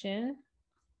question.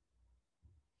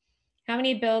 How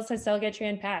many bills has Delegate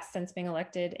Tran passed since being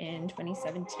elected in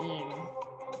 2017?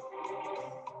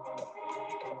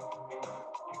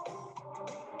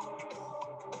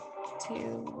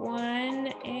 Two, one,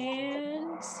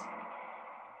 and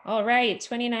all right,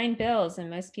 29 bills, and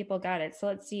most people got it. So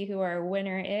let's see who our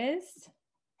winner is.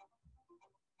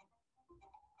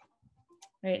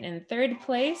 Right, in third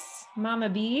place, Mama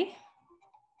B.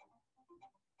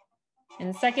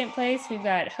 In second place, we've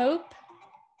got Hope.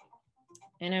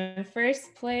 And in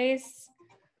first place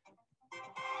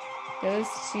goes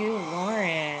to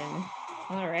Lauren.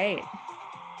 All right.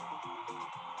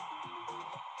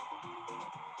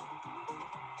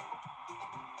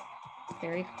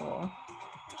 Very cool.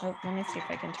 Oh, let me see if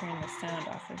I can turn the sound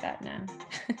off of that now.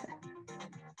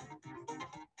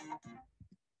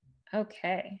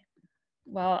 Okay.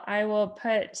 Well, I will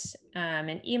put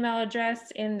an email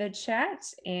address in the chat,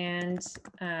 and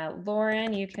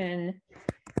Lauren, you can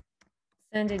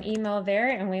send an email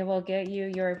there and we will get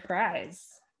you your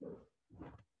prize.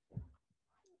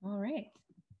 All right.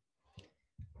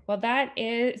 Well, that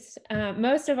is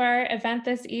most of our event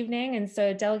this evening. And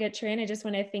so Delegate Tran, I just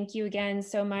want to thank you again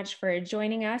so much for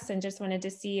joining us, and just wanted to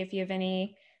see if you have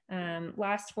any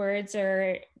Last words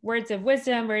or words of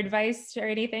wisdom or advice or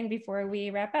anything before we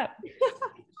wrap up?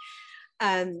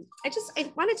 I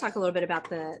want to talk a little bit about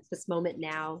this moment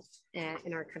now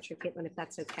in our country, Caitlin, if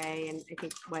that's okay. And I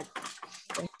think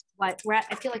I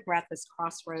feel like we're at this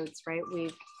crossroads, right?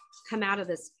 We've come out of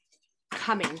this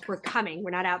we're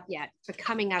not out yet, but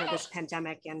coming out of this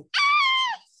pandemic, and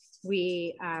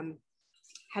we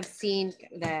have seen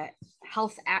the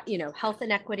health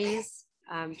inequities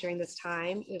during this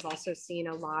time. We've also seen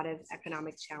a lot of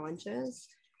economic challenges.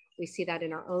 We see that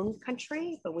in our own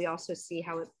country, but we also see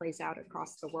how it plays out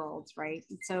across the world, right?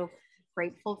 And so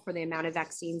grateful for the amount of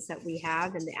vaccines that we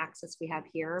have and the access we have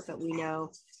here, but we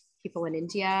know people in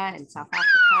India and South Africa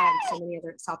and so many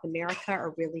other South America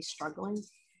are really struggling.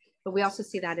 But we also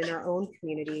see that in our own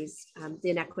communities, the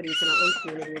inequities in our own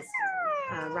communities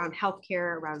around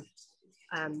healthcare, around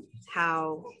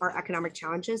how our economic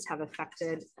challenges have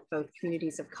affected both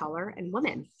communities of color and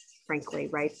women, frankly,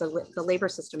 right? The labor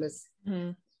system is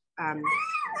the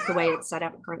way it's set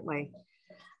up currently.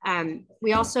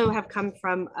 We also have come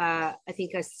from, I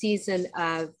think, a season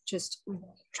of just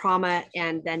trauma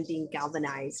and then being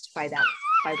galvanized by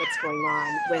what's going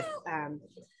on with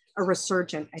a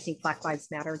resurgent, I think, Black Lives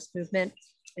Matters movement,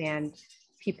 and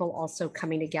people also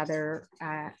coming together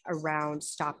around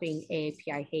stopping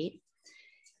AAPI hate.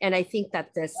 And I think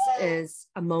that this is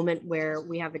a moment where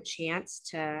we have a chance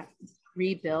to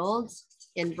rebuild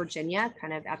in Virginia,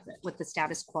 kind of with the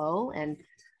status quo. And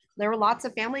there were lots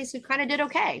of families who kind of did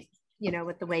okay,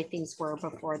 with the way things were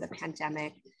before the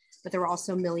pandemic. But there were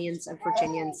also millions of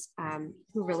Virginians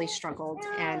who really struggled,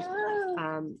 and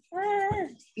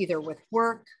either with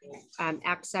work,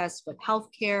 access, with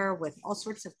healthcare, with all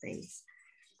sorts of things.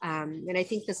 And I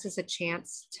think this is a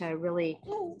chance to really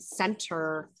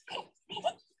center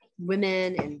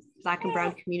women and Black and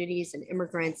brown communities and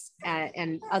immigrants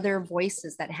and other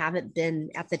voices that haven't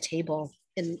been at the table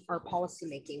in our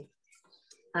policymaking.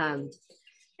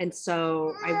 And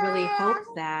so I really hope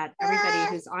that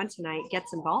everybody who's on tonight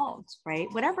gets involved, right?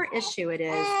 Whatever issue it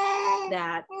is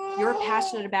that you're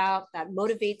passionate about, that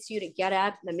motivates you to get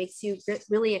up, that makes you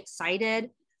really excited,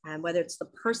 whether it's the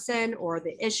person or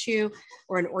the issue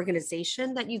or an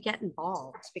organization, that you get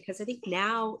involved, because I think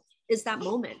now is that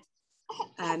moment.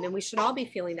 And we should all be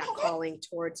feeling that calling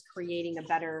towards creating a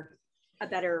better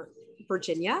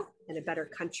Virginia and a better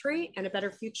country and a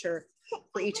better future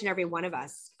for each and every one of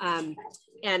us.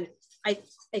 And I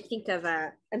think of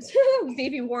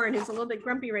baby Warren, who's a little bit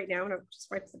grumpy right now, and I'll just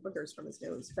wipe the boogers from his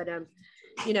nose. But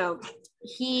his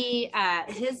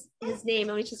name,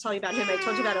 let me just tell you about him. I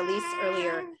told you about Elise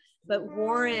earlier, but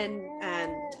Warren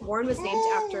was named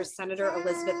after Senator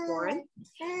Elizabeth Warren,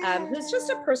 who's just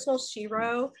a personal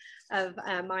hero of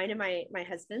mine and my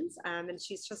husband's, and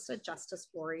she's just a justice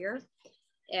warrior.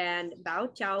 And Bao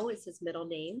Jiao is his middle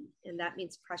name, and that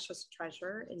means precious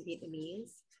treasure in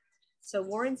Vietnamese. So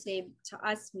Warren's name to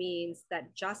us means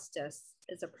that justice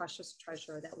is a precious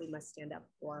treasure that we must stand up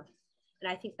for. And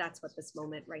I think that's what this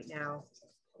moment right now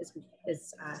is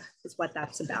what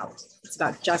that's about. It's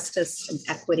about justice and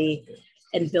equity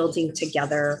and building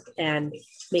together and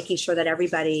making sure that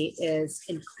everybody is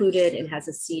included and has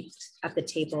a seat at the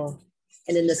table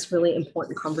and in this really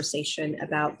important conversation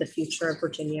about the future of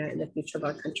Virginia and the future of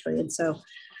our country. And so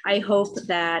I hope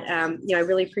that, I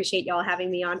really appreciate y'all having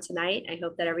me on tonight. I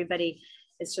hope that everybody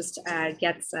is just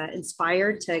gets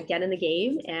inspired to get in the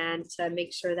game and to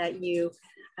make sure that you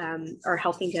are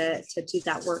helping to do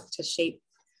that work to shape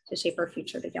our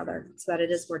future together so that it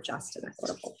is more just and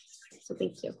equitable. So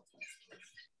thank you.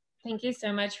 Thank you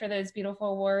so much for those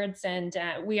beautiful words. And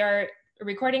we are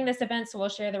recording this event, so we'll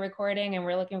share the recording, and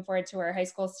we're looking forward to our high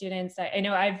school students. I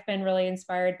know I've been really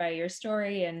inspired by your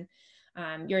story and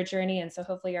your journey, and so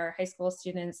hopefully our high school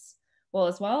students will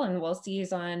as well, and we'll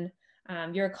seize on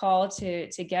your call to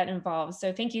get involved.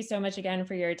 So thank you so much again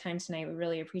for your time tonight. We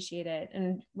really appreciate it.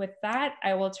 And with that,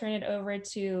 I will turn it over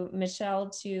to Michelle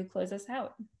to close us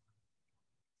out.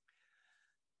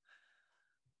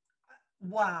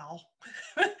 Wow.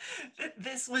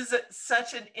 This was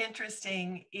such an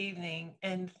interesting evening.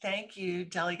 And thank you,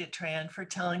 Delegate Tran, for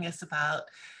telling us about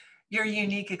your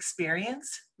unique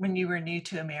experience when you were new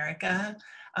to America.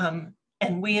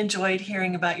 And we enjoyed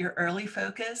hearing about your early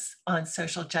focus on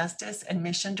social justice and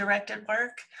mission-directed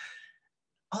work.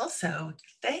 Also,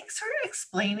 thanks for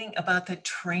explaining about the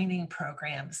training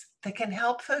programs that can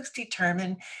help folks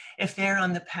determine if they're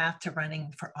on the path to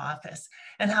running for office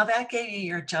and how that gave you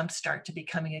your jump start to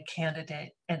becoming a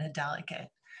candidate and a delegate.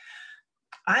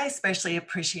 I especially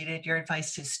appreciated your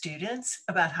advice to students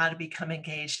about how to become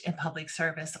engaged in public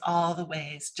service all the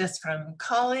ways, just from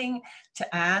calling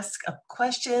to ask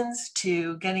questions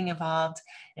to getting involved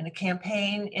in a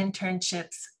campaign,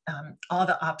 internships, all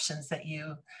the options that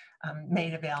you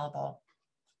made available.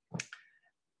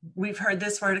 We've heard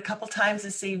this word a couple times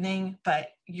this evening, but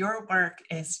your work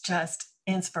is just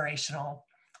inspirational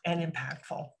and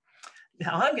impactful.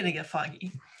 Now I'm going to get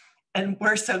foggy, and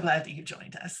we're so glad that you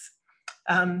joined us.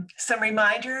 Some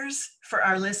reminders for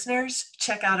our listeners: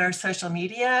 check out our social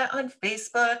media on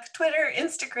Facebook, Twitter,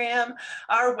 Instagram,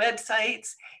 our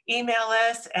websites. Email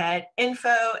us at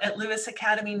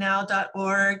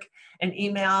info@lewisacademynow.org and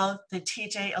email the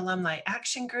TJ Alumni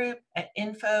Action Group at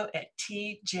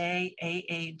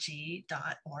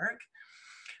info@tjaag.org.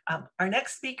 Our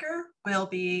next speaker will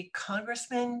be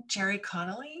Congressman Jerry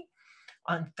Connolly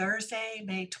on Thursday,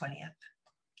 May 20th.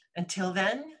 Until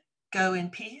then, go in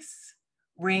peace,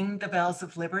 ring the bells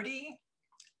of liberty,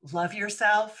 love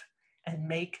yourself, and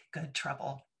make good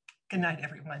trouble. Good night,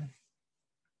 everyone.